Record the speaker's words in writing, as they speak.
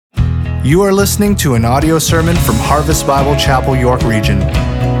You are listening to an audio sermon from Harvest Bible Chapel, York Region.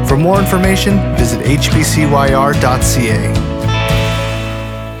 For more information, visit hbcyr.ca.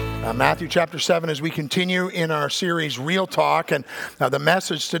 Matthew chapter 7, as we continue in our series, Real Talk, and the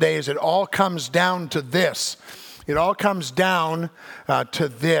message today is it all comes down to this. It all comes down to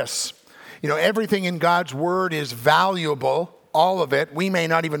this. You know, everything in God's Word is valuable. All of it. We may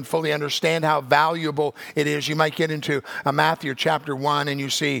not even fully understand how valuable it is. You might get into Matthew chapter 1 and you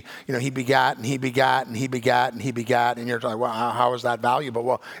see, he begat and he begat and he begat and he begat. And you're like, well, how is that valuable?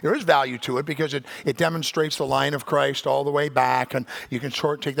 Well, there is value to it because it demonstrates the line of Christ all the way back. And you can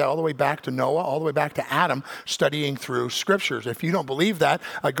take that all the way back to Noah, all the way back to Adam, studying through scriptures. If you don't believe that,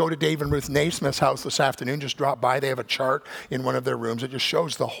 go to Dave and Ruth Naismith's house this afternoon. Just drop by. They have a chart in one of their rooms. It just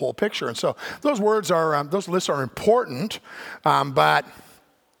shows the whole picture. And so those lists are important. But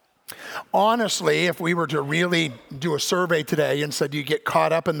honestly, if we were to really do a survey today and said you get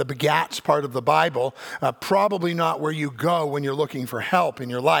caught up in the begats part of the Bible, probably not where you go when you're looking for help in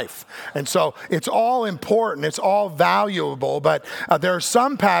your life. And so it's all important, it's all valuable, but there are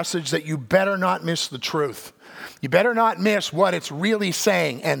some passages that you better not miss the truth. You better not miss what it's really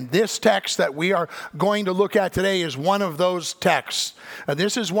saying. And this text that we are going to look at today is one of those texts.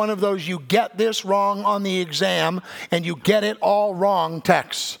 This is one of those you get this wrong on the exam and you get it all wrong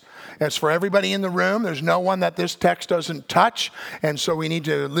texts. As for everybody in the room, there's no one that this text doesn't touch. And so we need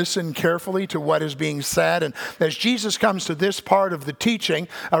to listen carefully to what is being said. And as Jesus comes to this part of the teaching,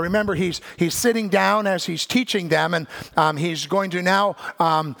 remember he's sitting down as he's teaching them. And he's going to now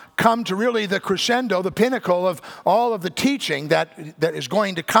come to really the crescendo, the pinnacle of all of the teaching that is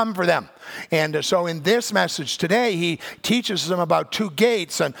going to come for them. And so in this message today, he teaches them about two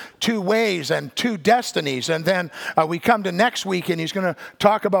gates and two ways and two destinies. And then we come to next week and he's going to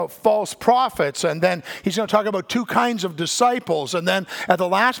talk about false prophets. And then he's going to talk about two kinds of disciples. And then at the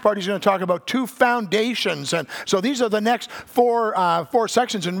last part, he's going to talk about two foundations. And so these are the next four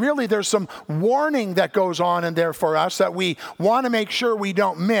sections. And really there's some warning that goes on in there for us that we want to make sure we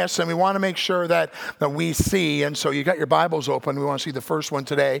don't miss. And we want to make sure that we see. And so you got your Bibles open. We want to see the first one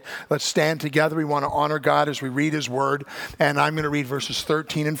today. Let's stand together. We want to honor God as we read his word. And I'm going to read verses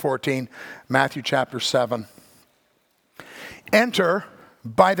 13 and 14, Matthew chapter 7. Enter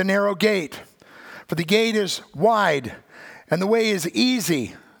by the narrow gate, for the gate is wide, and the way is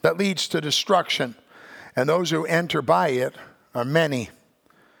easy that leads to destruction, and those who enter by it are many.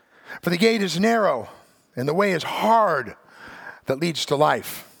 For the gate is narrow, and the way is hard that leads to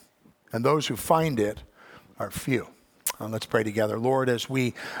life, and those who find it are few. Let's pray together. Lord, as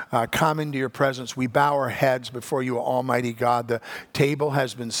we come into your presence, we bow our heads before you, Almighty God. The table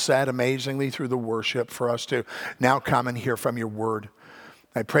has been set amazingly through the worship for us to now come and hear from your word.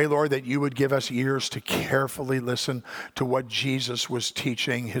 I pray, Lord, that you would give us ears to carefully listen to what Jesus was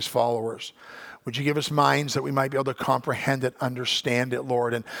teaching his followers. Would you give us minds that we might be able to comprehend it, understand it,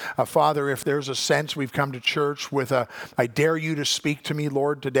 Lord? And Father, if there's a sense we've come to church with I dare you to speak to me,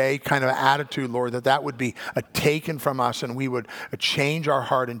 Lord, today kind of attitude, Lord, that would be taken from us and we would change our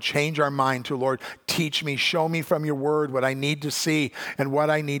heart and change our mind to, Lord, teach me, show me from your word what I need to see and what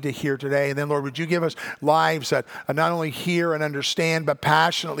I need to hear today. And then, Lord, would you give us lives that not only hear and understand, but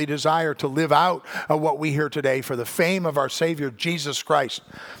passionately desire to live out what we hear today for the fame of our Savior, Jesus Christ.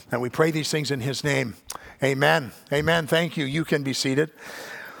 And we pray these things in his name. Amen. Amen. Thank you. You can be seated.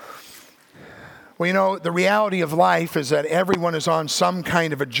 Well, the reality of life is that everyone is on some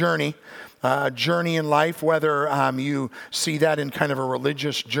kind of a journey in life, whether you see that in kind of a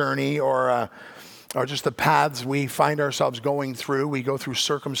religious journey or just the paths we find ourselves going through. We go through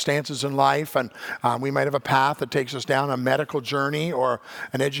circumstances in life, and we might have a path that takes us down a medical journey or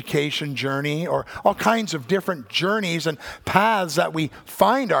an education journey or all kinds of different journeys and paths that we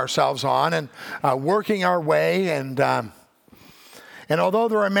find ourselves on and working our way. And although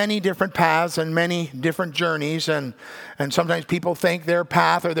there are many different paths and many different journeys, and sometimes people think their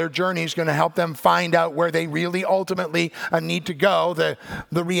path or their journey is going to help them find out where they really ultimately need to go,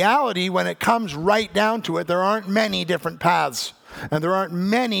 the reality, when it comes right down to it, there aren't many different paths. And there aren't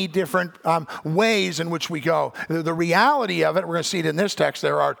many different ways in which we go. The reality of it, we're going to see it in this text,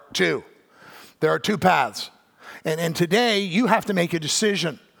 there are two. There are two paths. And today, you have to make a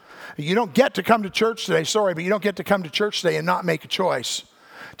decision. You don't get to come to church today, but you don't get to come to church today and not make a choice.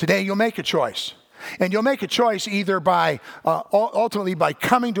 Today you'll make a choice. And you'll make a choice either ultimately by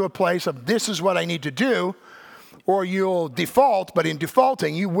coming to a place of this is what I need to do, or you'll default, but in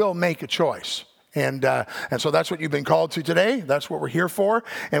defaulting you will make a choice. And so that's what you've been called to today. That's what we're here for.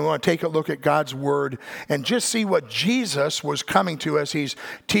 And we want to take a look at God's word and just see what Jesus was coming to as he's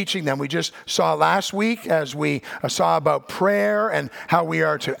teaching them. We just saw last week as we saw about prayer and how we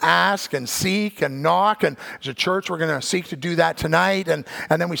are to ask and seek and knock. And as a church, we're going to seek to do that tonight. And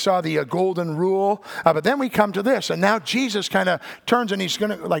then we saw the golden rule. But then we come to this. And now Jesus kind of turns and he's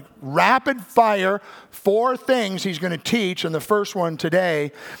going to, like, rapid fire 4 things he's going to teach. And the first one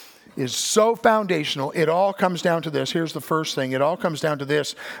today is so foundational. It all comes down to this. Here's the first thing. It all comes down to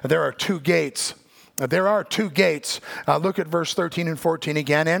this. There are 2 gates. There are 2 gates. Look at verse 13 and 14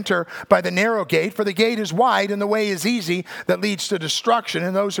 again. Enter by the narrow gate, for the gate is wide and the way is easy that leads to destruction,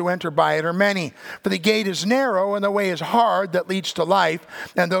 and those who enter by it are many. For the gate is narrow and the way is hard that leads to life,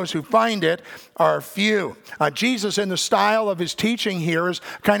 and those who find it are few. Jesus, in the style of his teaching here, is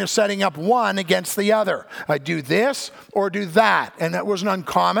kind of setting up one against the other. Do this or do that. And that wasn't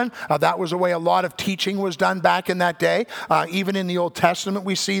uncommon. That was the way a lot of teaching was done back in that day. Even in the Old Testament,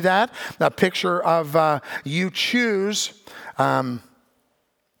 we see that. A picture of you choose. You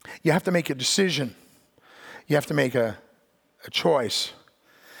have to make a decision. You have to make a choice.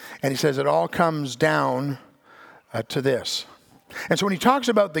 And he says it all comes down to this. And so when he talks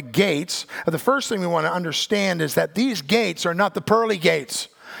about the gates, the first thing we want to understand is that these gates are not the pearly gates.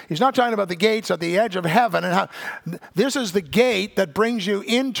 He's not talking about the gates at the edge of heaven. And how this is the gate that brings you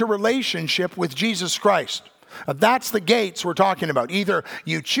into relationship with Jesus Christ. That's the gates we're talking about. Either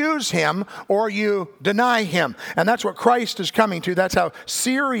you choose him or you deny him. And that's what Christ is coming to. That's how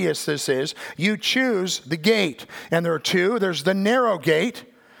serious this is. You choose the gate. And there are 2. There's the narrow gate.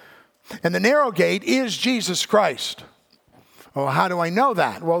 And the narrow gate is Jesus Christ. Well, how do I know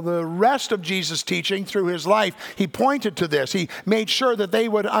that? Well, the rest of Jesus' teaching through his life, he pointed to this. He made sure that they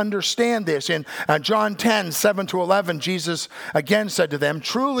would understand this. In John 10, 7 to 11, Jesus again said to them,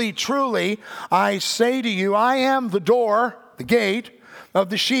 "Truly, truly, I say to you, I am the door," the gate, "of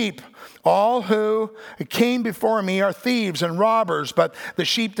the sheep. All who came before me are thieves and robbers, but the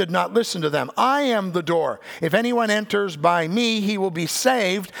sheep did not listen to them. I am the door. If anyone enters by me, he will be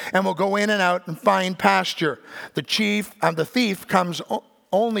saved and will go in and out and find pasture. The thief comes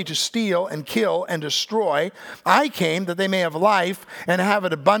only to steal and kill and destroy. I came that they may have life and have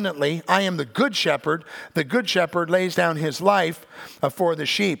it abundantly. I am the good shepherd. The good shepherd lays down his life for the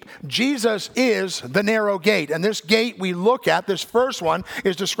sheep." Jesus is the narrow gate. And this gate we look at, this first one,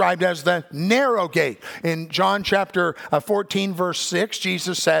 is described as the narrow gate. In John chapter 14, verse 6,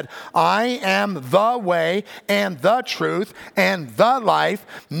 Jesus said, "I am the way and the truth and the life.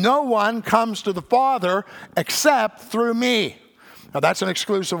 No one comes to the Father except through me." Now, that's an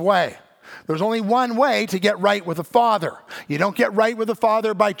exclusive way. There's only one way to get right with the Father. You don't get right with the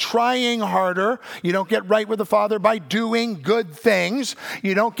Father by trying harder. You don't get right with the Father by doing good things.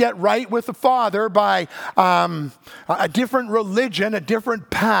 You don't get right with the Father by a different religion, a different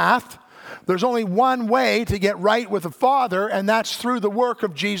path. There's only one way to get right with the Father, and that's through the work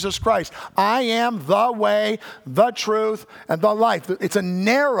of Jesus Christ. I am the way, the truth, and the life. It's a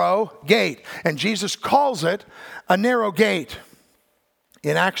narrow gate, and Jesus calls it a narrow gate.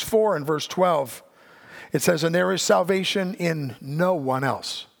 In Acts 4 and verse 12, it says, "And there is salvation in no one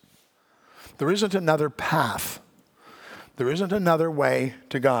else." There isn't another path. There isn't another way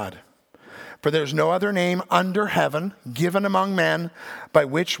to God. "For there's no other name under heaven given among men by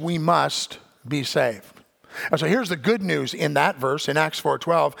which we must be saved." And so here's the good news in that verse, in Acts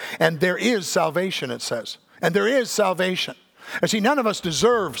 4:12. And there is salvation, it says. And there is salvation. And see, none of us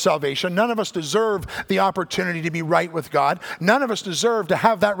deserve salvation. None of us deserve the opportunity to be right with God. None of us deserve to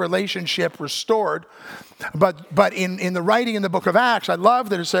have that relationship restored. But in the writing in the book of Acts, I love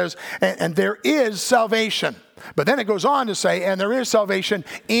that it says, and there is salvation. But then it goes on to say, and there is salvation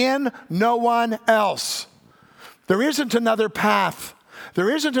in no one else. There isn't another path.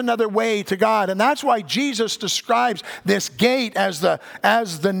 There isn't another way to God. And that's why Jesus describes this gate as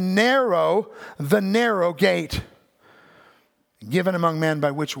the narrow gate given among men by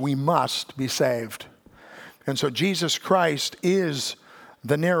which we must be saved. And so Jesus Christ is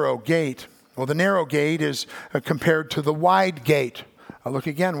the narrow gate. Well, the narrow gate is compared to the wide gate. Look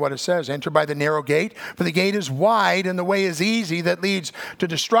again what it says. "Enter by the narrow gate, for the gate is wide and the way is easy that leads to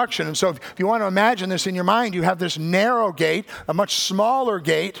destruction." And so if you want to imagine this in your mind, you have this narrow gate, a much smaller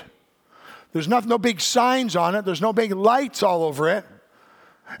gate. There's no big signs on it. There's no big lights all over it.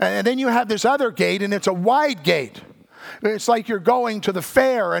 And then you have this other gate, and it's a wide gate. It's like you're going to the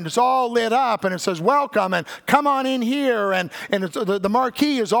fair and it's all lit up and it says welcome and come on in here, and the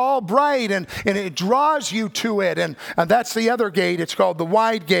marquee is all bright and it draws you to it, and that's the other gate. It's called the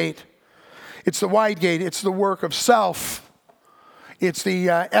wide gate. It's the wide gate. It's the work of self. It's the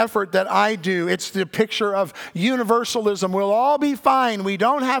effort that I do. It's the picture of universalism. We'll all be fine. We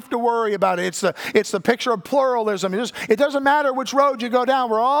don't have to worry about it. It's the picture of pluralism. It doesn't matter which road you go down.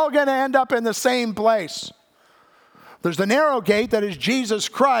 We're all going to end up in the same place. There's the narrow gate that is Jesus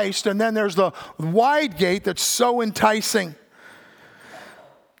Christ, and then there's the wide gate that's so enticing.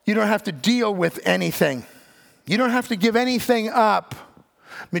 You don't have to deal with anything. You don't have to give anything up.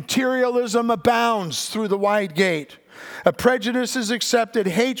 Materialism abounds through the wide gate. A prejudice is accepted.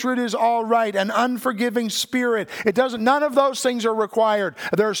 Hatred is all right. An unforgiving spirit. None of those things are required.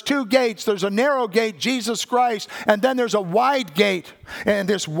 There's two gates. There's a narrow gate, Jesus Christ, and then there's a wide gate. And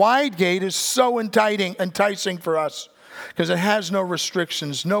this wide gate is so enticing for us because it has no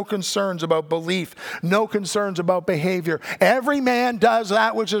restrictions, no concerns about belief, no concerns about behavior. Every man does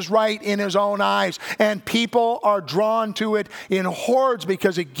that which is right in his own eyes, and people are drawn to it in hordes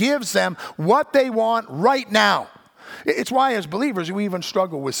because it gives them what they want right now. It's why as believers we even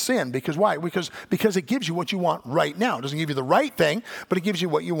struggle with sin. Because why? Because it gives you what you want right now. It doesn't give you the right thing, but it gives you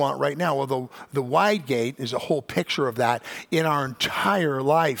what you want right now. Well, the wide gate is a whole picture of that in our entire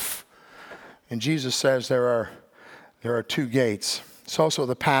life. And Jesus says there are two gates. It's also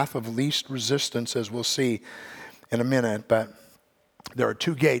the path of least resistance, as we'll see in a minute. But there are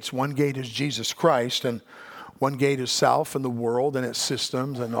two gates. One gate is Jesus Christ, and one gate is self and the world and its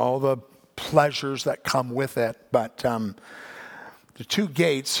systems and all the pleasures that come with it. But the two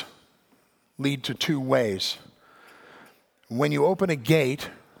gates lead to two ways. When you open a gate,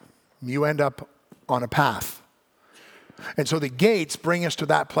 you end up on a path. And so the gates bring us to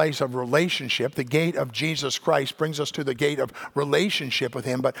that place of relationship. The gate of Jesus Christ brings us to the gate of relationship with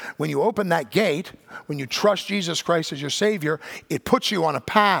him. But when you open that gate, when you trust Jesus Christ as your Savior, it puts you on a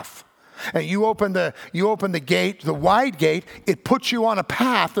path. And you open the gate, the wide gate, it puts you on a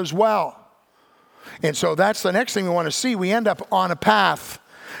path as well. And so that's the next thing we want to see. We end up on a path.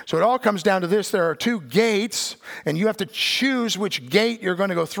 So it all comes down to this. There are two gates, and you have to choose which gate you're going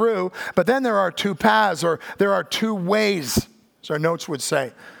to go through. But then there are two paths, or there are two ways, as our notes would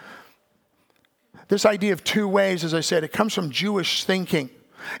say. This idea of two ways, as I said, it comes from Jewish thinking.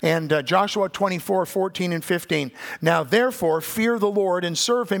 And Joshua 24, 14 and 15. Now therefore fear the Lord and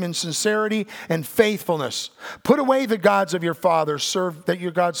serve him in sincerity and faithfulness. Put away the gods of your fathers, that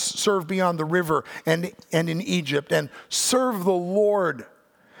your gods serve beyond the river and in Egypt, and serve the Lord.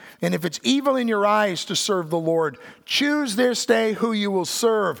 And if it's evil in your eyes to serve the Lord, choose this day who you will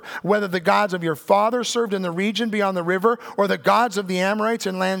serve, whether the gods of your father served in the region beyond the river, or the gods of the Amorites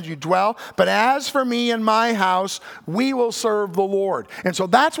in lands you dwell. But as for me and my house, we will serve the Lord. And so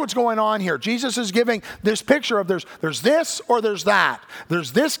that's what's going on here. Jesus is giving this picture of there's this or there's that.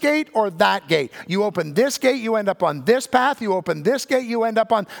 There's this gate or that gate. You open this gate, you end up on this path. You open this gate, you end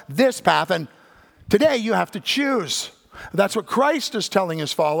up on this path. And today you have to choose. That's what Christ is telling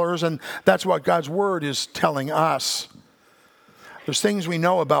his followers, and that's what God's word is telling us. There's things we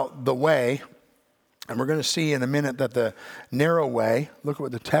know about the way, and we're going to see in a minute that the narrow way, look at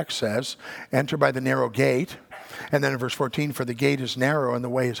what the text says, enter by the narrow gate. And then in verse 14, for the gate is narrow and the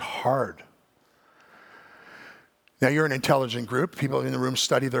way is hard. Now, you're an intelligent group. People in the room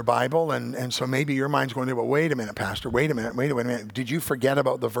study their Bible, and so maybe your mind's going, well, wait a minute, Pastor, wait a minute. Did you forget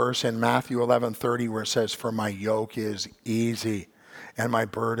about the verse in Matthew 11:30 where it says, for my yoke is easy and my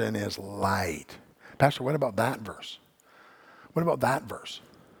burden is light? Pastor, what about that verse? What about that verse?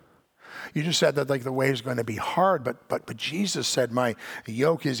 You just said that like the way is going to be hard, but Jesus said my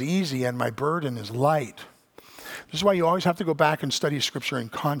yoke is easy and my burden is light. This is why you always have to go back and study Scripture in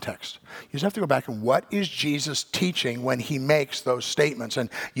context. You just have to go back and what is Jesus teaching when he makes those statements? And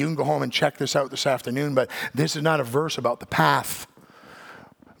you can go home and check this out this afternoon, but this is not a verse about the path.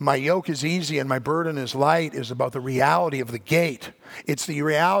 My yoke is easy and my burden is light is about the reality of the gate. It's the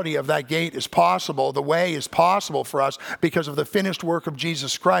reality of that gate is possible. The way is possible for us because of the finished work of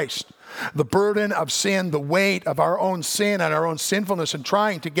Jesus Christ. The burden of sin, the weight of our own sin and our own sinfulness and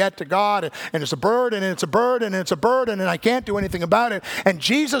trying to get to God. And it's a burden and it's a burden and it's a burden and I can't do anything about it. And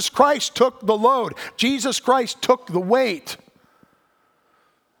Jesus Christ took the load. Jesus Christ took the weight.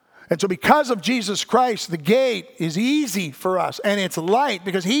 And so because of Jesus Christ, the gate is easy for us and it's light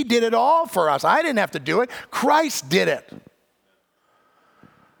because he did it all for us. I didn't have to do it. Christ did it.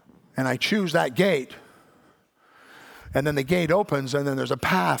 And I choose that gate. And then the gate opens and then there's a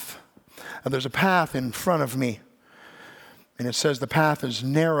path. And there's a path in front of me. And it says the path is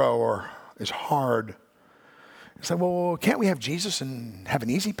narrow or is hard. You say, well, can't we have Jesus and have an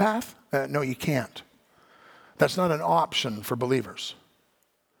easy path? No, you can't. That's not an option for believers.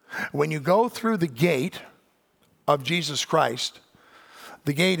 When you go through the gate of Jesus Christ,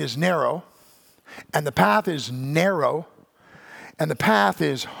 the gate is narrow, and the path is narrow, And the path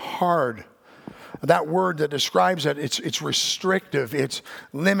is hard. That word that describes it, it's restrictive, it's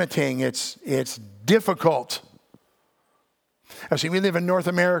limiting, it's difficult. Now, see, we live in North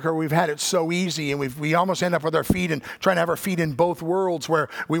America where we've had it so easy, and we almost end up with our feet and trying to have our feet in both worlds, where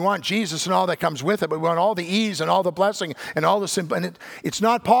we want Jesus and all that comes with it, but we want all the ease and all the blessing and all the simple. And it's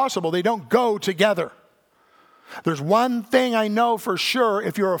not possible. They don't go together. There's one thing I know for sure: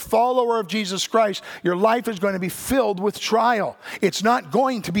 if you're a follower of Jesus Christ, your life is going to be filled with trial. It's not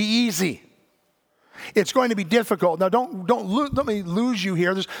going to be easy. It's going to be difficult. Now, let me lose you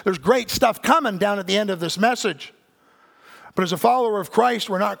here. There's great stuff coming down at the end of this message. But as a follower of Christ,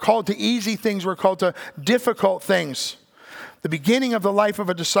 we're not called to easy things. We're called to difficult things. The beginning of the life of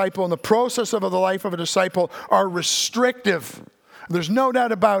a disciple and the process of the life of a disciple are restrictive. There's no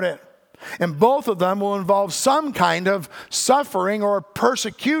doubt about it. And both of them will involve some kind of suffering or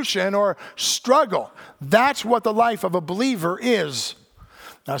persecution or struggle. That's what the life of a believer is.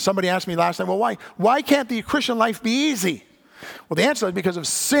 Now, somebody asked me last time, well, why can't the Christian life be easy? Well, the answer is because of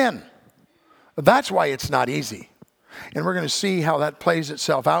sin. That's why it's not easy. And we're going to see how that plays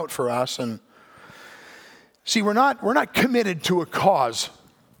itself out for us. And see, we're not committed to a cause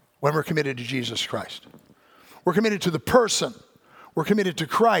when we're committed to Jesus Christ. We're committed to the person. We're committed to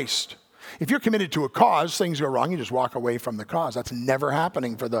Christ. If you're committed to a cause, things go wrong, you just walk away from the cause. That's never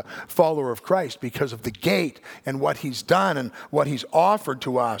happening for the follower of Christ because of the gate and what he's done and what he's offered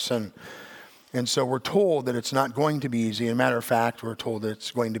to us. And so we're told that it's not going to be easy. As a matter of fact, we're told that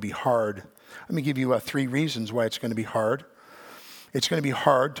it's going to be hard. Let me give you 3 reasons why it's going to be hard. It's going to be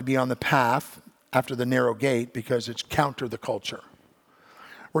hard to be on the path after the narrow gate because it's counter the culture.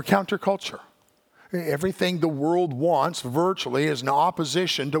 We're counterculture. Everything the world wants virtually is in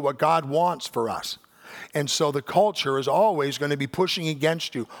opposition to what God wants for us. And so the culture is always going to be pushing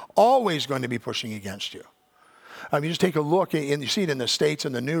against you, always going to be pushing against you. You just take a look, and you see it in the States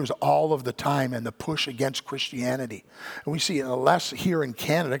and the news all of the time, and the push against Christianity. And we see it less here in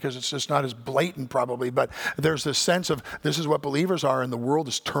Canada because it's just not as blatant probably, but there's this sense of this is what believers are, and the world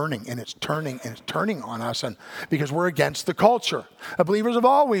is turning, and it's turning, and it's turning on us, and because we're against the culture. Believers have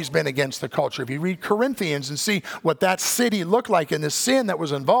always been against the culture. If you read Corinthians and see what that city looked like and the sin that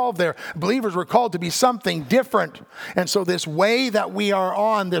was involved there, believers were called to be something different. And so this way that we are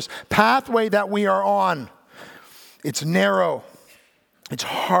on, this pathway that we are on, it's narrow, it's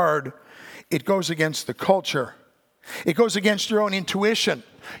hard, it goes against the culture. It goes against your own intuition.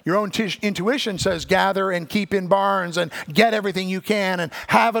 Your own intuition says gather and keep in barns and get everything you can and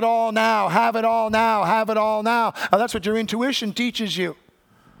have it all now, have it all now, have it all now. That's what your intuition teaches you.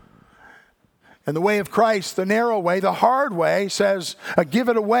 And the way of Christ, the narrow way, the hard way, says give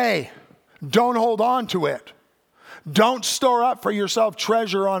it away. Don't hold on to it. Don't store up for yourself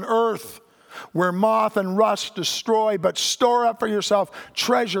treasure on earth where moth and rust destroy, but store up for yourself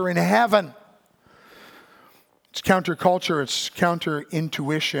treasure in heaven. It's counterculture, it's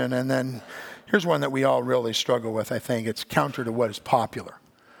counter-intuition, and then here's one that we all really struggle with, I think. It's counter to what is popular,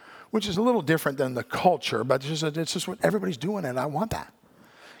 which is a little different than the culture, but it's just what everybody's doing, and I want that.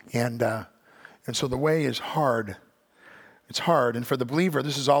 And so the way is hard. It's hard, and for the believer,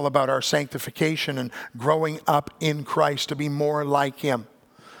 this is all about our sanctification and growing up in Christ to be more like him.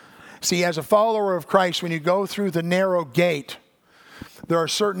 See, as a follower of Christ, when you go through the narrow gate, there are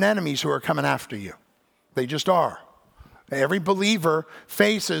certain enemies who are coming after you. They just are. Every believer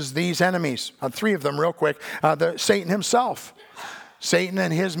faces these enemies. 3 of them real quick. Satan himself. Satan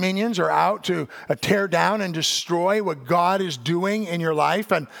and his minions are out to tear down and destroy what God is doing in your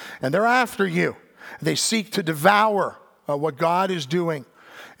life, and they're after you. They seek to devour what God is doing.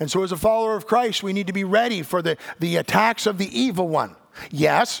 And so as a follower of Christ, we need to be ready for the attacks of the evil one.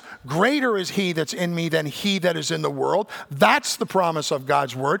 Yes, greater is he that's in me than he that is in the world. That's the promise of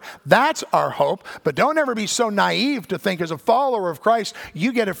God's word. That's our hope. But don't ever be so naive to think as a follower of Christ,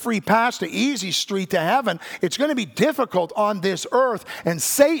 you get a free pass to easy street to heaven. It's going to be difficult on this earth, and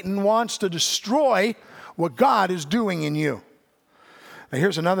Satan wants to destroy what God is doing in you. Now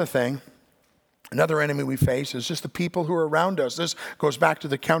here's another thing. Another enemy we face is just the people who are around us. This goes back to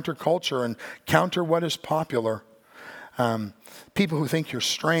the counterculture and counter what is popular. People who think you're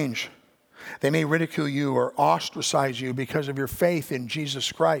strange. They may ridicule you or ostracize you because of your faith in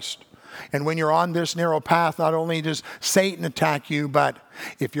Jesus Christ. And when you're on this narrow path, not only does Satan attack you, but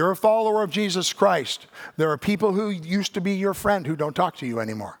if you're a follower of Jesus Christ, there are people who used to be your friend who don't talk to you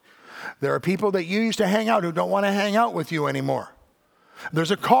anymore. There are people that you used to hang out who don't want to hang out with you anymore.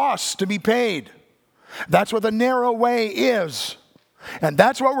 There's a cost to be paid. That's what the narrow way is. And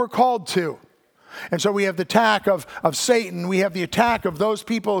that's what we're called to. And so we have the attack of Satan. We have the attack of those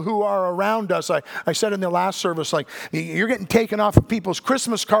people who are around us. I said in the last service, like, you're getting taken off of people's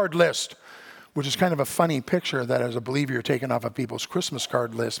Christmas card list, which is kind of a funny picture that as a believer you're taken off of people's Christmas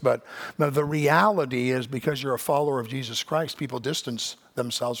card list. But the reality is, because you're a follower of Jesus Christ, people distance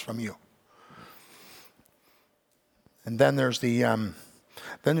themselves from you. And then there's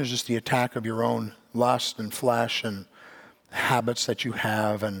just the attack of your own lust and flesh and habits that you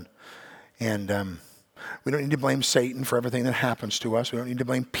have. And we don't need to blame Satan for everything that happens to us. We don't need to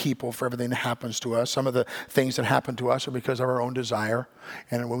blame people for everything that happens to us. Some of the things that happen to us are because of our own desire.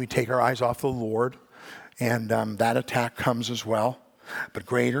 And when we take our eyes off the Lord, and that attack comes as well. But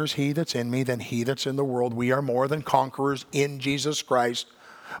greater is he that's in me than he that's in the world. We are more than conquerors in Jesus Christ.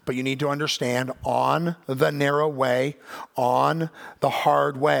 But you need to understand, on the narrow way, on the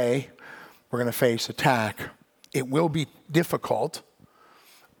hard way, we're going to face attack. It will be difficult,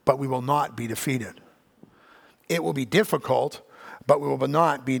 but we will not be defeated. It will be difficult, but we will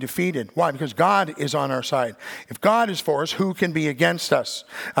not be defeated. Why? Because God is on our side. If God is for us, who can be against us?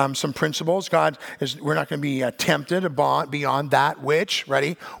 Some principles. We're not going to be tempted beyond that which,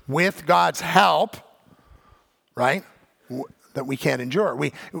 ready, with God's help, right, that we can't endure.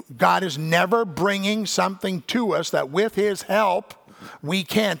 God is never bringing something to us that with his help we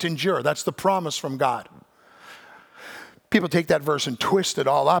can't endure. That's the promise from God. People take that verse and twist it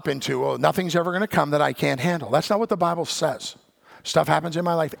all up into, nothing's ever going to come that I can't handle. That's not what the Bible says. Stuff happens in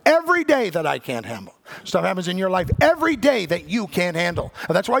my life every day that I can't handle. Stuff happens in your life every day that you can't handle.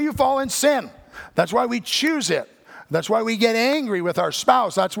 And that's why you fall in sin. That's why we choose it. That's why we get angry with our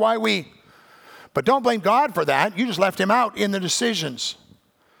spouse. That's why but don't blame God for that. You just left him out in the decisions.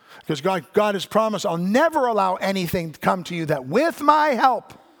 Because God has promised, I'll never allow anything to come to you that with my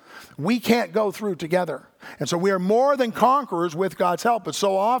help, we can't go through together. And so we are more than conquerors with God's help. But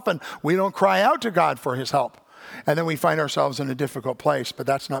so often we don't cry out to God for his help. And then we find ourselves in a difficult place. But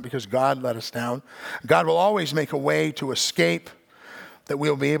that's not because God let us down. God will always make a way to escape that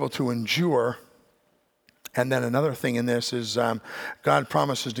we'll be able to endure. And then another thing in this is God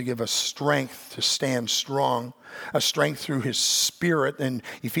promises to give us strength to stand strong, a strength through his Spirit. In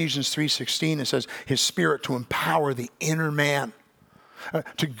Ephesians 3:16, it says his Spirit to empower the inner man.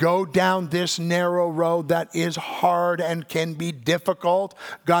 To go down this narrow road that is hard and can be difficult,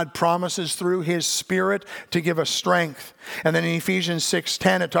 God promises through his Spirit to give us strength. And then in Ephesians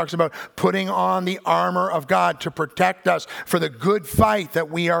 6:10, it talks about putting on the armor of God to protect us for the good fight that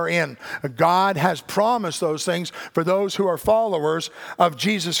we are in. God has promised those things for those who are followers of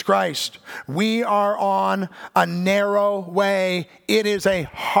Jesus Christ. We are on a narrow way. It is a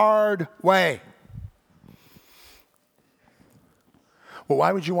hard way. Well,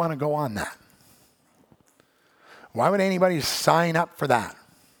 why would you want to go on that? Why would anybody sign up for that?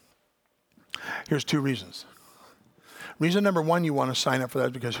 Here's two reasons. Reason number one, you want to sign up for that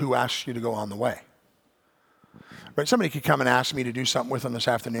is because who asks you to go on the way? Right? Somebody could come and ask me to do something with them this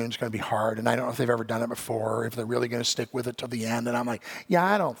afternoon. It's going to be hard, and I don't know if they've ever done it before, or if they're really going to stick with it till the end. And I'm like, yeah,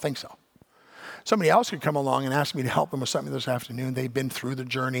 I don't think so. Somebody else could come along and ask me to help them with something this afternoon. They've been through the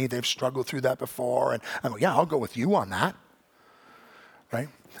journey. They've struggled through that before. And I'm like, yeah, I'll go with you on that. Right?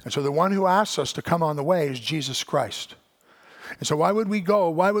 And so the one who asks us to come on the way is Jesus Christ. And so why would we go?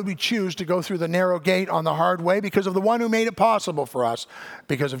 Why would we choose to go through the narrow gate on the hard way? Because of the one who made it possible for us,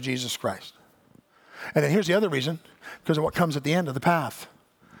 because of Jesus Christ. And then here's the other reason, because of what comes at the end of the path.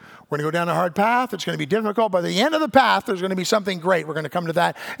 We're going to go down a hard path. It's going to be difficult. By the end of the path, there's going to be something great. We're going to come to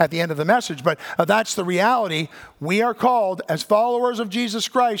that at the end of the message. But that's the reality. We are called as followers of Jesus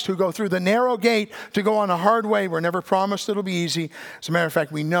Christ who go through the narrow gate to go on a hard way. We're never promised it'll be easy. As a matter of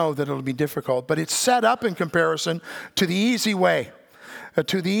fact, we know that it'll be difficult. But it's set up in comparison to the easy way.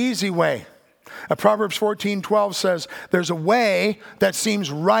 To the easy way. Proverbs 14:12 says, there's a way that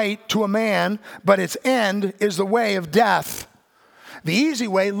seems right to a man, but its end is the way of death. The easy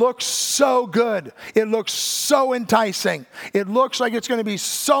way looks so good. It looks so enticing. It looks like it's going to be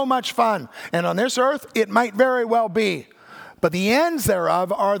so much fun. And on this earth, it might very well be. But the ends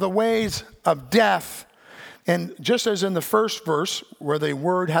thereof are the ways of death. And just as in the first verse, where the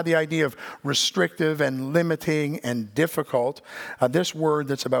word had the idea of restrictive and limiting and difficult, this word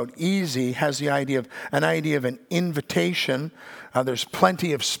that's about easy has the idea of an invitation. There's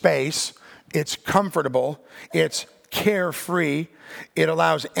plenty of space. It's comfortable. It's carefree. It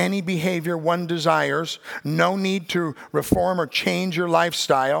allows any behavior one desires. No need to reform or change your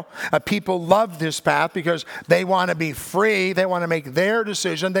lifestyle. People love this path because they want to be free. They want to make their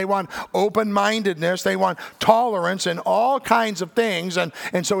decision. They want open-mindedness. They want tolerance and all kinds of things. And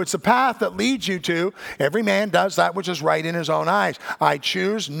so it's a path that leads you to, every man does that which is right in his own eyes. I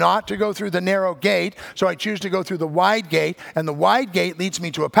choose not to go through the narrow gate, so I choose to go through the wide gate. And the wide gate leads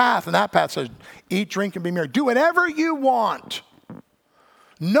me to a path, and that path says, eat, drink, and be merry. Do whatever you want.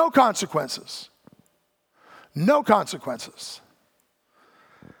 No consequences. No consequences.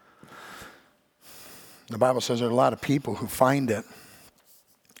 The Bible says there are a lot of people who find it,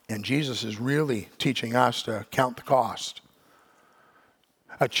 and Jesus is really teaching us to count the cost.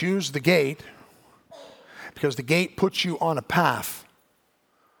 Choose the gate, because the gate puts you on a path.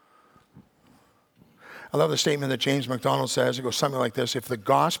 I love the statement that James MacDonald says. It goes something like this: if the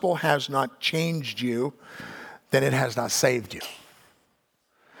gospel has not changed you, then it has not saved you.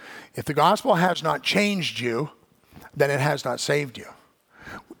 If the gospel has not changed you, then it has not saved you.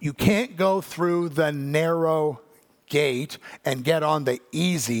 You can't go through the narrow gate and get on the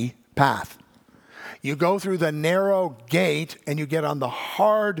easy path. You go through the narrow gate and you get on the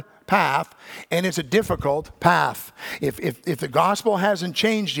hard path, and it's a difficult path. If the gospel hasn't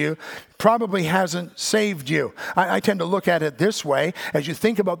changed you, probably hasn't saved you. I tend to look at it this way. As you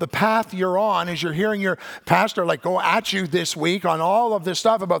think about the path you're on, as you're hearing your pastor go at you this week on all of this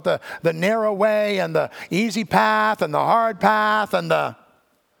stuff about the narrow way and the easy path and the hard path,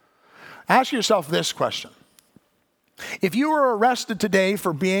 ask yourself this question. If you were arrested today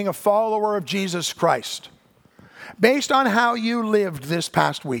for being a follower of Jesus Christ, based on how you lived this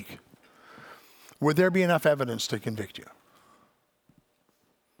past week, would there be enough evidence to convict you?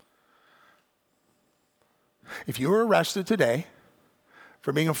 If you were arrested today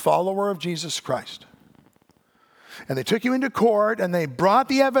for being a follower of Jesus Christ, and they took you into court and they brought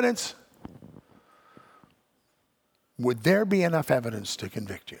the evidence, would there be enough evidence to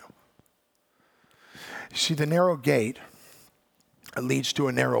convict you? You see, the narrow gate leads to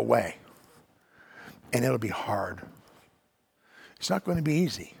a narrow way, and it'll be hard. It's not going to be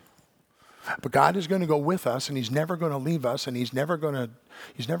easy. But God is going to go with us, and He's never going to leave us, and He's never going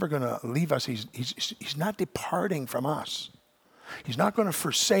to leave us. He's not departing from us. He's not going to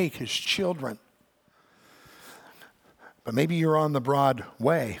forsake His children. But maybe you're on the broad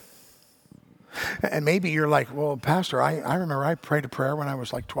way. And maybe you're like, well, Pastor, I remember I prayed a prayer when I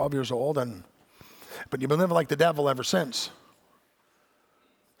was 12 years old, but you've been living like the devil ever since.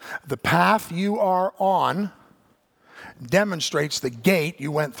 The path you are on demonstrates the gate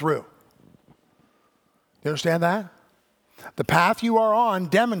you went through. You understand that? The path you are on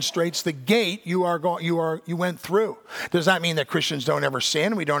demonstrates the gate you went through. Does that mean that Christians don't ever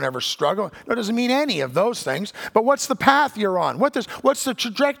sin? We don't ever struggle? No, it doesn't mean any of those things. But what's the path you're on? What's the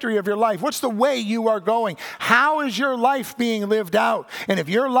trajectory of your life? What's the way you are going? How is your life being lived out? And if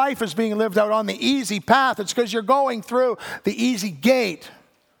your life is being lived out on the easy path, it's because you're going through the easy gate.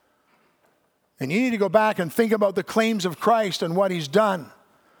 And you need to go back and think about the claims of Christ and what He's done.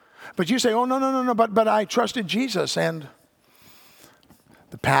 But you say, oh, no, but I trusted Jesus. And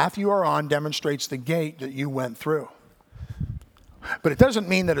the path you are on demonstrates the gate that you went through. But it doesn't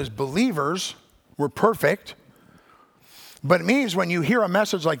mean that as believers, we're perfect. But it means when you hear a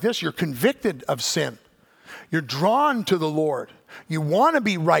message like this, you're convicted of sin. You're drawn to the Lord. You want to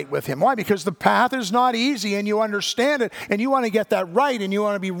be right with Him. Why? Because the path is not easy, and you understand it, and you want to get that right, and you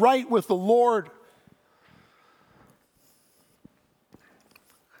want to be right with the Lord.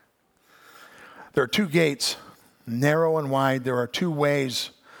 There are two gates, narrow and wide. There are two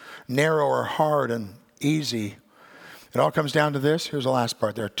ways, narrow or hard and easy. It all comes down to this. Here's the last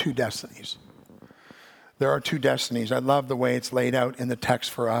part. There are two destinies. There are two destinies. I love the way it's laid out in the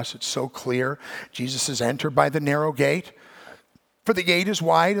text for us. It's so clear. Jesus is entered by the narrow gate. For the gate is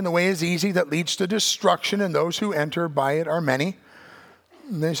wide and the way is easy that leads to destruction, and those who enter by it are many.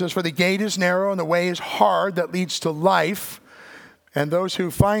 And then he says, for the gate is narrow and the way is hard that leads to life, and those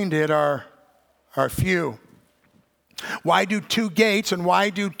who find it are few. Why do two gates and why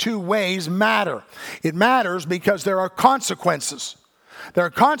do two ways matter? It matters because there are consequences. There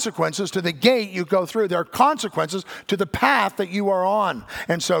are consequences to the gate you go through. There are consequences to the path that you are on.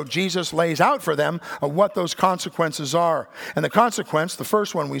 And so Jesus lays out for them what those consequences are. And the consequence, the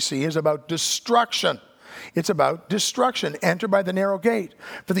first one we see, is about destruction. It's about destruction. Enter by the narrow gate.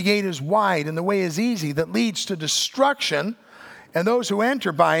 For the gate is wide and the way is easy that leads to destruction, and those who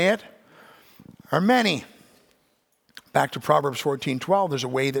enter by it are many. Back to Proverbs 14:12, there's a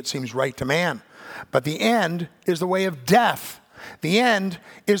way that seems right to man, but the end is the way of death. The end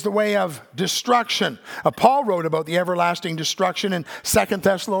is the way of destruction. Paul wrote about the everlasting destruction in 2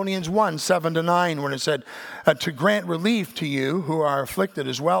 Thessalonians 1, 7-9, when it said, to grant relief to you who are afflicted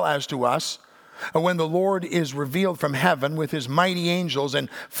as well as to us, when the Lord is revealed from heaven with his mighty angels and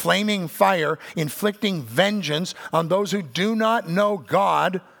flaming fire, inflicting vengeance on those who do not know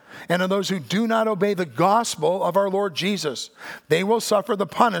God and on those who do not obey the gospel of our Lord Jesus. They will suffer the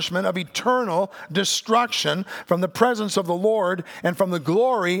punishment of eternal destruction from the presence of the Lord and from the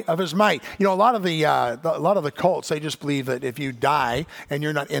glory of his might. You know, a lot of the cults, they just believe that if you die and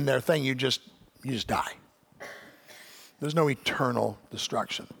you're not in their thing, you just die. There's no eternal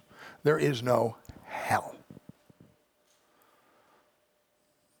destruction. There is no hell.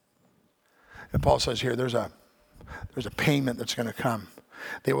 And Paul says here, there's a payment that's going to come.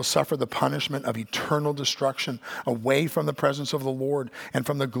 They will suffer the punishment of eternal destruction away from the presence of the Lord and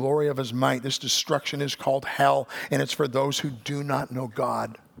from the glory of his might. This destruction is called hell, and it's for those who do not know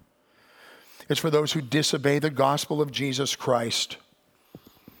God. It's for those who disobey the gospel of Jesus Christ.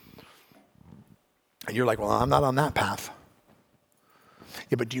 And you're like, well, I'm not on that path.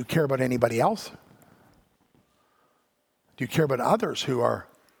 Yeah, but do you care about anybody else? Do you care about others who are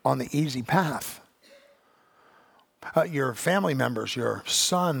on the easy path? Your family members, your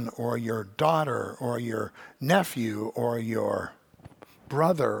son or your daughter or your nephew or your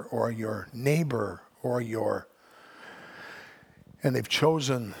brother or your neighbor and they've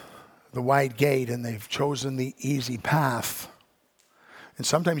chosen the wide gate and they've chosen the easy path. And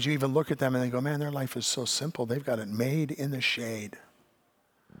sometimes you even look at them and they go, man, their life is so simple. They've got it made in the shade.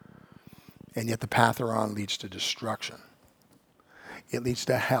 And yet the path they're on leads to destruction. It leads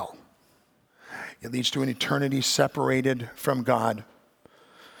to hell. It leads to an eternity separated from God.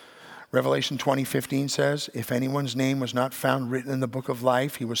 Revelation 20:15 says, if anyone's name was not found written in the book of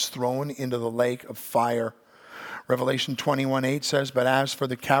life, he was thrown into the lake of fire. Revelation 21:8 says, but as for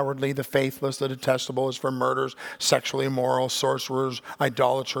the cowardly, the faithless, the detestable, as for murderers, sexually immoral, sorcerers,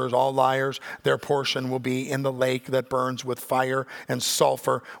 idolaters, all liars, their portion will be in the lake that burns with fire and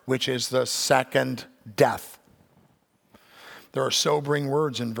sulfur, which is the second death. There are sobering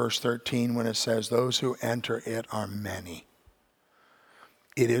words in verse 13 when it says, those who enter it are many.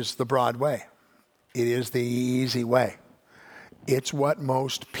 It is the broad way. It is the easy way. It's what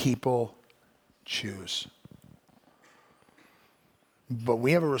most people choose. But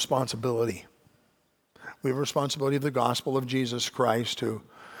we have a responsibility. We have a responsibility of the gospel of Jesus Christ to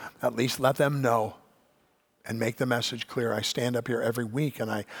at least let them know and make the message clear. I stand up here every week and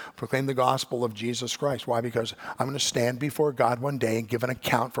I proclaim the gospel of Jesus Christ. Why? Because I'm going to stand before God one day and give an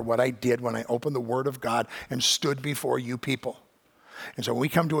account for what I did when I opened the Word of God and stood before you people. And so when we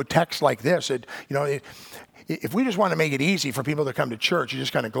come to a text like this, if we just want to make it easy for people to come to church, you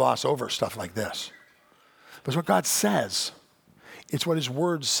just kind of gloss over stuff like this. But it's what God says. It's what his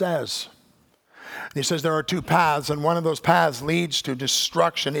Word says. He says there are two paths, and one of those paths leads to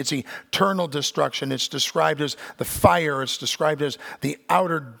destruction. It's eternal destruction. It's described as the fire. It's described as the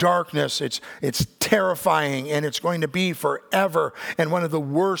outer darkness. It's terrifying, and it's going to be forever. And one of the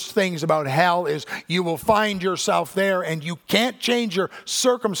worst things about hell is you will find yourself there, and you can't change your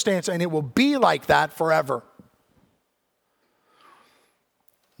circumstance, and it will be like that forever.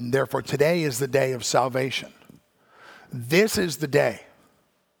 And therefore, today is the day of salvation. This is the day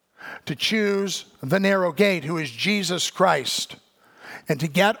to choose the narrow gate, who is Jesus Christ, and to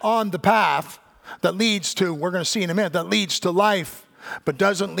get on the path that leads to, we're going to see in a minute, that leads to life, but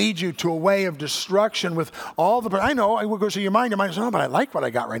doesn't lead you to a way of destruction with all the, I know, it goes through your mind says, oh, but I like what I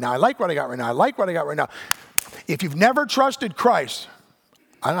got right now. I like what I got right now. I like what I got right now. If you've never trusted Christ,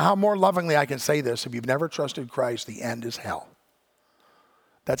 I don't know how more lovingly I can say this, if you've never trusted Christ, the end is hell.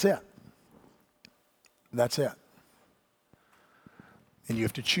 That's it. That's it. And you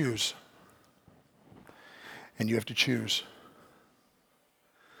have to choose. And you have to choose.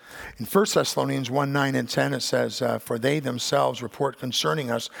 In 1 Thessalonians 1, 9 and 10, it says, for they themselves report concerning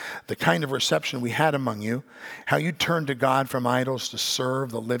us the kind of reception we had among you, how you turned to God from idols to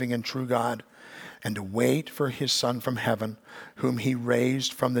serve the living and true God, and to wait for his Son from heaven, whom he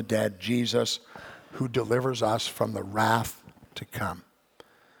raised from the dead, Jesus, who delivers us from the wrath to come.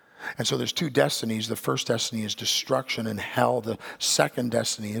 And so there's two destinies. The first destiny is destruction and hell. The second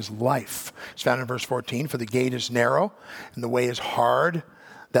destiny is life. It's found in verse 14. For the gate is narrow and the way is hard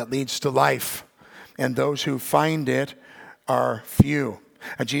that leads to life, and those who find it are few.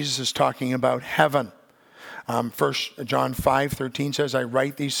 And Jesus is talking about heaven. 1 John 5:13 says, I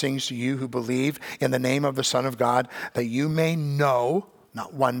write these things to you who believe in the name of the Son of God, that you may know,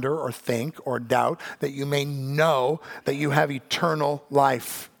 not wonder or think or doubt, that you may know that you have eternal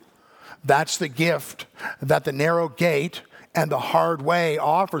life. That's the gift that the narrow gate and the hard way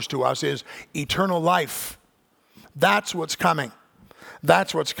offers to us is eternal life. That's what's coming.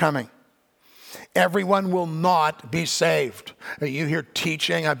 That's what's coming. Everyone will not be saved. You hear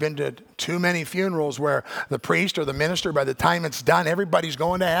teaching. I've been to too many funerals where the priest or the minister, by the time it's done, everybody's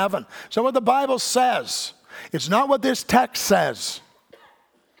going to heaven. So what the Bible says, it's not what this text says.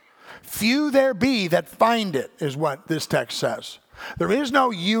 Few there be that find it, is what this text says. There is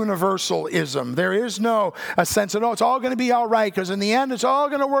no universalism. There is no a sense of, it's all going to be all right because in the end it's all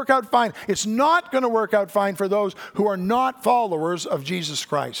going to work out fine. It's not going to work out fine for those who are not followers of Jesus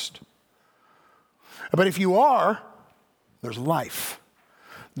Christ. But if you are, there's life.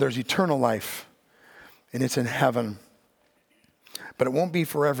 There's eternal life. And it's in heaven. But it won't be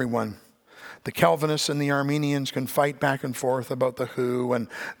for everyone. The Calvinists and the Arminians can fight back and forth about the who and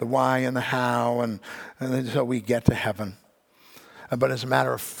the why and the how and until we get to heaven. But as a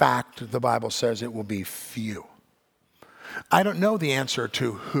matter of fact, the Bible says it will be few. I don't know the answer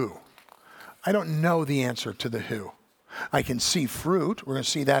to who. I don't know the answer to the who. I can see fruit. We're going to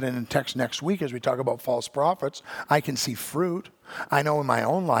see that in a text next week as we talk about false prophets. I can see fruit. I know in my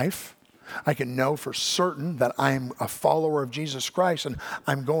own life. I can know for certain that I'm a follower of Jesus Christ and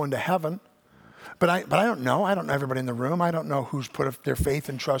I'm going to heaven. But I don't know. I don't know everybody in the room. I don't know who's put their faith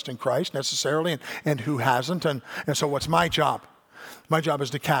and trust in Christ necessarily and who hasn't. And so what's my job? My job is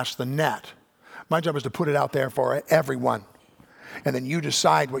to cast the net. My job is to put it out there for everyone. And then you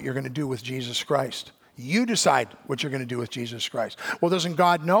decide what you're going to do with Jesus Christ. You decide what you're going to do with Jesus Christ. Well, doesn't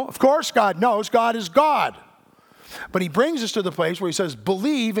God know? Of course God knows. God is God. But he brings us to the place where he says,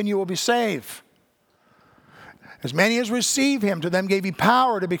 believe and you will be saved. As many as receive him, to them gave he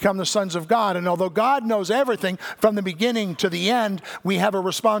power to become the sons of God. And although God knows everything from the beginning to the end, we have a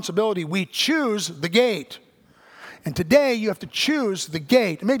responsibility. We choose the gate. And today you have to choose the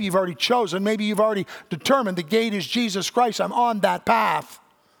gate. Maybe you've already chosen. Maybe you've already determined the gate is Jesus Christ. I'm on that path.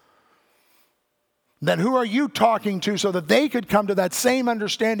 Then who are you talking to so that they could come to that same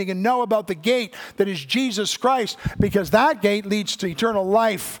understanding and know about the gate that is Jesus Christ? Because that gate leads to eternal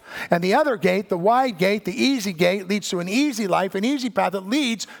life. And the other gate, the wide gate, the easy gate, leads to an easy life, an easy path that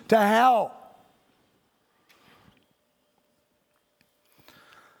leads to hell.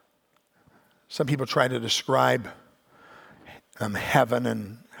 Some people try to describe heaven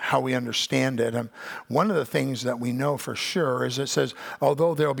and how we understand it. One of the things that we know for sure is it says,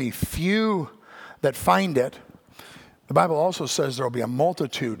 although there'll be few that find it, the Bible also says there will be a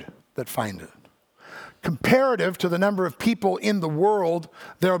multitude that find it. Comparative to the number of people in the world,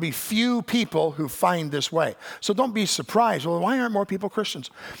 there will be few people who find this way. So don't be surprised. Well, why aren't more people Christians?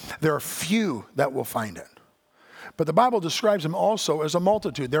 There are few that will find it. But the Bible describes them also as a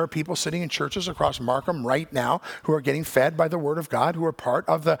multitude. There are people sitting in churches across Markham right now who are getting fed by the Word of God, who are part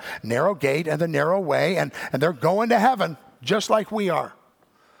of the narrow gate and the narrow way, and they're going to heaven just like we are.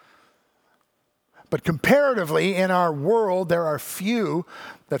 But comparatively, in our world, there are few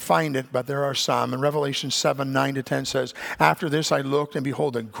that find it, but there are some. And Revelation 7:9-10 says, after this I looked, and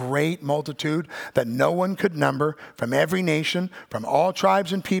behold, a great multitude that no one could number, from every nation, from all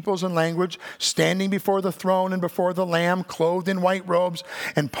tribes and peoples and language, standing before the throne and before the Lamb, clothed in white robes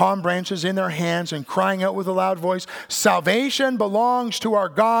and palm branches in their hands, and crying out with a loud voice, salvation belongs to our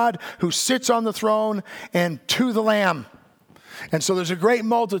God who sits on the throne and to the Lamb. And so there's a great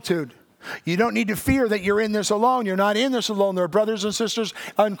multitude. You don't need to fear that you're in this alone. You're not in this alone. There are brothers and sisters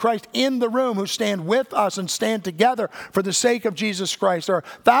in Christ in the room who stand with us and stand together for the sake of Jesus Christ. There are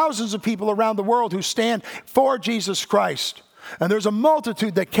thousands of people around the world who stand for Jesus Christ. And there's a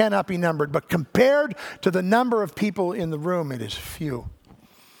multitude that cannot be numbered. But compared to the number of people in the room, it is few.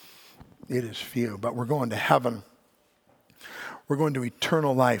 It is few. But we're going to heaven. We're going to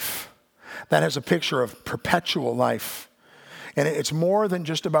eternal life. That has a picture of perpetual life. And it's more than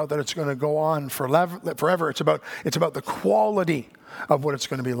just about that it's going to go on forever. It's about the quality of what it's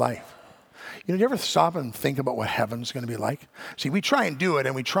going to be like. You know, do you ever stop and think about what heaven's going to be like? See, we try and do it,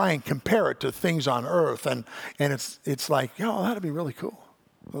 and we try and compare it to things on earth, and it's like, that'd be really cool.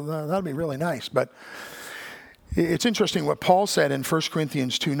 Well, that'd be really nice. But it's interesting what Paul said in 1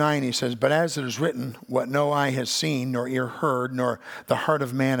 Corinthians 2:9. He says, but as it is written, what no eye has seen, nor ear heard, nor the heart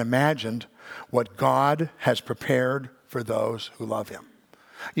of man imagined, what God has prepared for those who love him.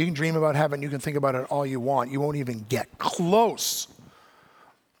 You can dream about heaven. You can think about it all you want. You won't even get close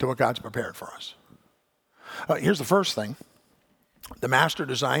to what God's prepared for us. Here's the first thing. The master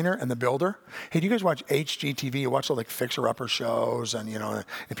designer and the builder. Hey, do you guys watch HGTV? You watch all like fixer-upper shows and, and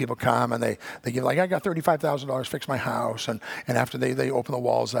people come and they give like, I got $35,000, fix my house. And after they open the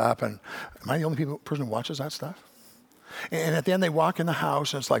walls up. And am I the only person who watches that stuff? And at the end they walk in the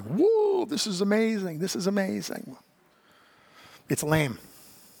house and it's like, whoa, this is amazing. This is amazing. It's lame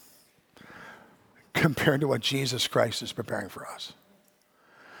compared to what Jesus Christ is preparing for us.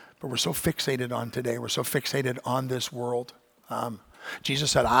 But we're so fixated on today. We're so fixated on this world.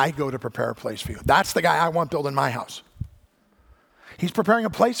 Jesus said, I go to prepare a place for you. That's the guy I want building my house. He's preparing a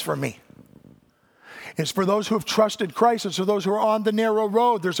place for me. It's for those who have trusted Christ. It's for those who are on the narrow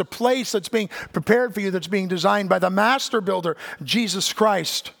road. There's a place that's being prepared for you that's being designed by the master builder, Jesus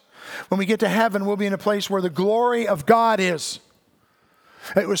Christ. When we get to heaven, we'll be in a place where the glory of God is.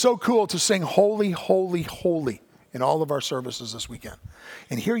 It was so cool to sing Holy, Holy, Holy in all of our services this weekend.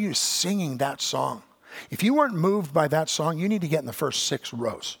 And hear you singing that song. If you weren't moved by that song, you need to get in the first 6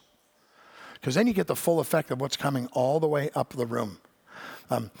 rows. Because then you get the full effect of what's coming all the way up the room.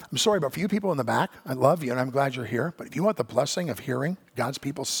 I'm sorry, but for you people in the back, I love you and I'm glad you're here. But if you want the blessing of hearing God's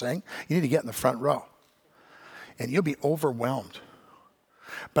people sing, you need to get in the front row. And you'll be overwhelmed.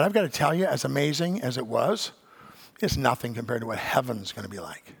 But I've got to tell you, as amazing as it was, it's nothing compared to what heaven's going to be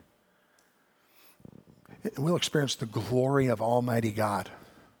like. We'll experience the glory of Almighty God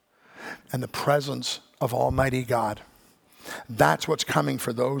and the presence of Almighty God. That's what's coming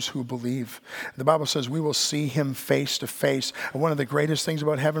for those who believe. The Bible says we will see him face to face. And one of the greatest things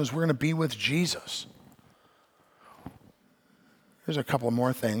about heaven is we're going to be with Jesus. There's a couple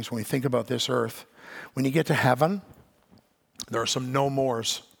more things when we think about this earth. When you get to heaven, there are some no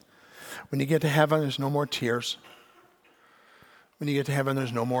mores. When you get to heaven, there's no more tears. When you get to heaven,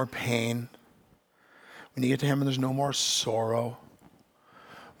 there's no more pain. When you get to heaven, there's no more sorrow.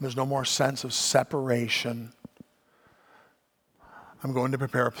 There's no more sense of separation. I'm going to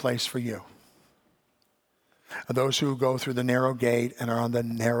prepare a place for you. Those who go through the narrow gate and are on the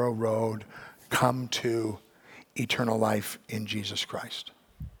narrow road come to eternal life in Jesus Christ.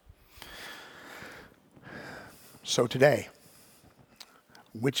 So today,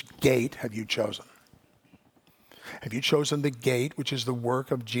 which gate have you chosen? Have you chosen the gate, which is the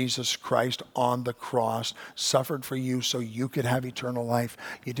work of Jesus Christ on the cross, suffered for you so you could have eternal life?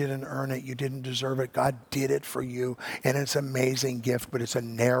 You didn't earn it. You didn't deserve it. God did it for you. And it's an amazing gift, but it's a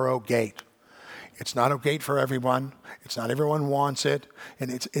narrow gate. It's not a gate for everyone. It's not everyone wants it. And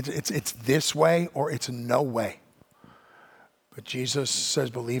it's this way or it's no way. But Jesus says,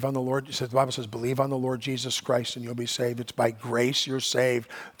 believe on the Lord. The Bible says, believe on the Lord Jesus Christ and you'll be saved. It's by grace you're saved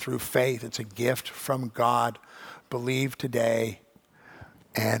through faith. It's a gift from God. Believe today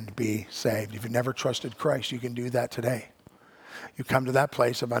and be saved. If you've never trusted Christ, you can do that today. You come to that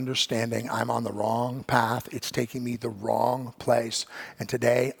place of understanding I'm on the wrong path. It's taking me the wrong place. And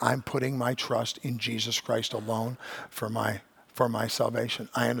today I'm putting my trust in Jesus Christ alone for my salvation.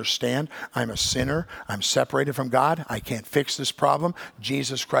 I understand I'm a sinner. I'm separated from God. I can't fix this problem.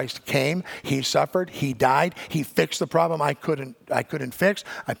 Jesus Christ came. He suffered. He died. He fixed the problem I couldn't fix.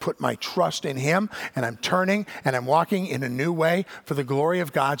 I put my trust in him and I'm turning and I'm walking in a new way for the glory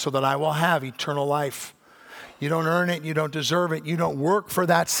of God so that I will have eternal life. You don't earn it. You don't deserve it. You don't work for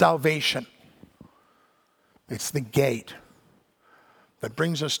that salvation. It's the gate that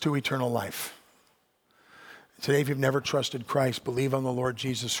brings us to eternal life. Today, if you've never trusted Christ, believe on the Lord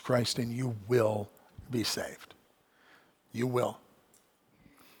Jesus Christ and you will be saved. You will.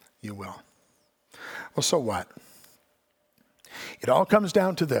 You will. Well, so what? It all comes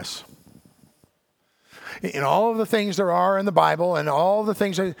down to this. In all of the things there are in the Bible and all the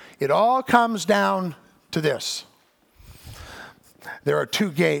things, it all comes down to this. There are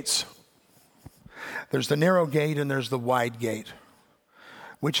 2 gates. There's the narrow gate and there's the wide gate.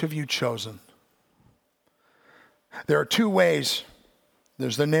 Which have you chosen? There are 2 ways.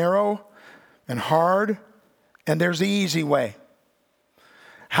 There's the narrow and hard, and there's the easy way.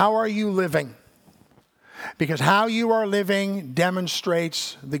 How are you living? Because how you are living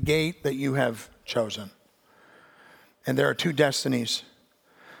demonstrates the gate that you have chosen. And there are 2 destinies.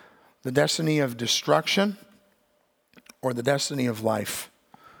 The destiny of destruction or the destiny of life.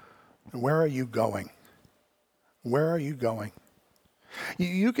 And where are you going? Where are you going?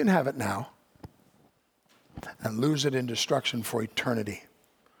 You can have it now and lose it in destruction for eternity.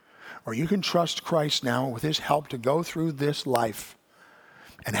 Or you can trust Christ now with his help to go through this life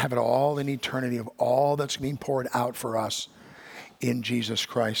and have it all in eternity of all that's being poured out for us in Jesus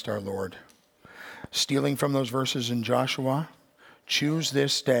Christ our Lord. Stealing from those verses in Joshua, choose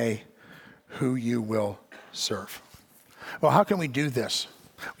this day who you will serve. Well, how can we do this?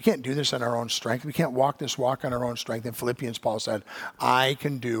 We can't do this in our own strength. We can't walk this walk on our own strength. In Philippians, Paul said, I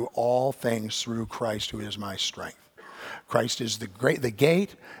can do all things through Christ who is my strength. Christ is the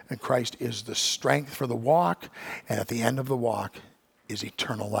gate, and Christ is the strength for the walk, and at the end of the walk is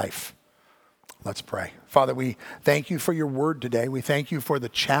eternal life Let's pray. Father, we thank you for your word today. We thank you for the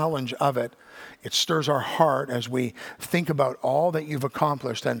challenge of it. It stirs our heart as we think about all that you've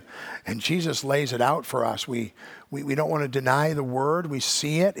accomplished. And Jesus lays it out for us. We don't want to deny the word. We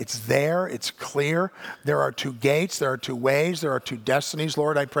see it. It's there. It's clear. There are two gates. There are two ways. There are two destinies.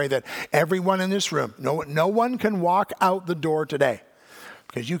 Lord, I pray that everyone in this room, no one can walk out the door today,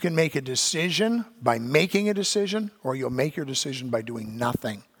 because you can make a decision by making a decision, or you'll make your decision by doing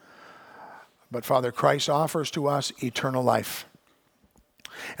nothing. But Father, Christ offers to us eternal life.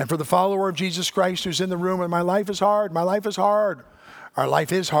 And for the follower of Jesus Christ who's in the room, and my life is hard, our life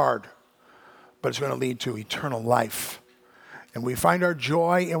is hard, but it's going to lead to eternal life. And we find our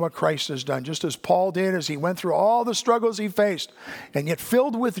joy in what Christ has done, just as Paul did as he went through all the struggles he faced, and yet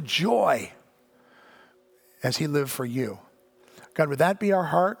filled with joy as he lived for you. God, would that be our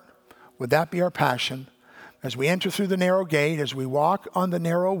heart? Would that be our passion? As we enter through the narrow gate, as we walk on the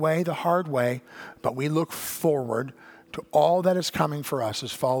narrow way, the hard way, but we look forward to all that is coming for us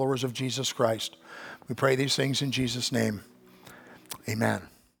as followers of Jesus Christ. We pray these things in Jesus' name. Amen.